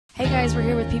Hey guys, we're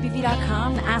here with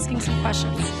PPV.com asking some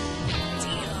questions.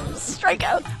 Damn,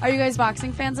 strikeout. Are you guys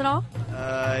boxing fans at all?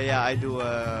 Yeah, I do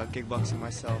kickboxing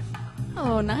myself.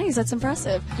 Oh, nice. That's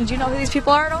impressive. Do you know who these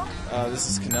people are at all? This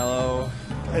is Canelo.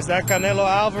 Is that Canelo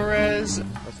Alvarez?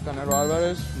 That's Canelo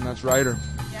Alvarez, and that's Ryder.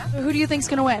 Yeah. Who do you think's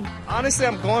gonna win? Honestly,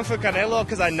 I'm going for Canelo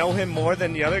because I know him more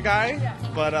than the other guy. Yeah.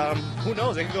 But who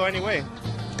knows? It could go any way.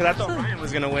 Because I thought Ryan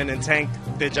was going to win, and Tank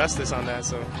did justice on that.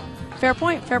 So Fair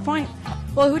point. Fair point.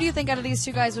 Well, who do you think out of these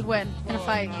two guys would win in a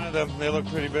fight? none of them. They look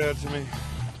pretty bad to me.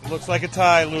 Looks like a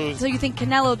tie, lose. So you think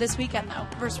Canelo this weekend though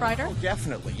versus Ryder?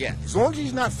 Definitely, yeah. As long as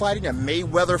he's not fighting a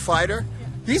Mayweather fighter,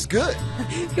 he's good.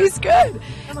 He's good.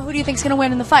 Who do you think's gonna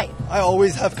win in the fight? I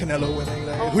always have Canelo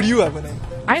winning. Who do you have winning?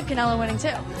 I have Canelo winning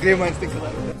too. Great minds think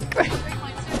alike. Great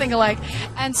minds think alike.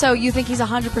 And so you think he's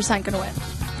 100% gonna win?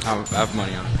 I have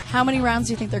money on it. How many rounds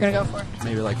do you think they're gonna go for?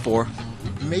 Maybe like 4.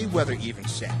 Mayweather even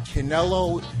said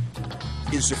Canelo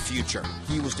is the future.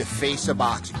 He was the face of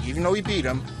boxing. Even though he beat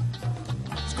him,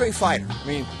 he's a great fighter. I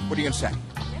mean, what are you going to say?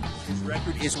 His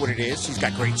record is what it is. He's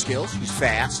got great skills. He's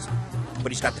fast,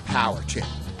 but he's got the power, too.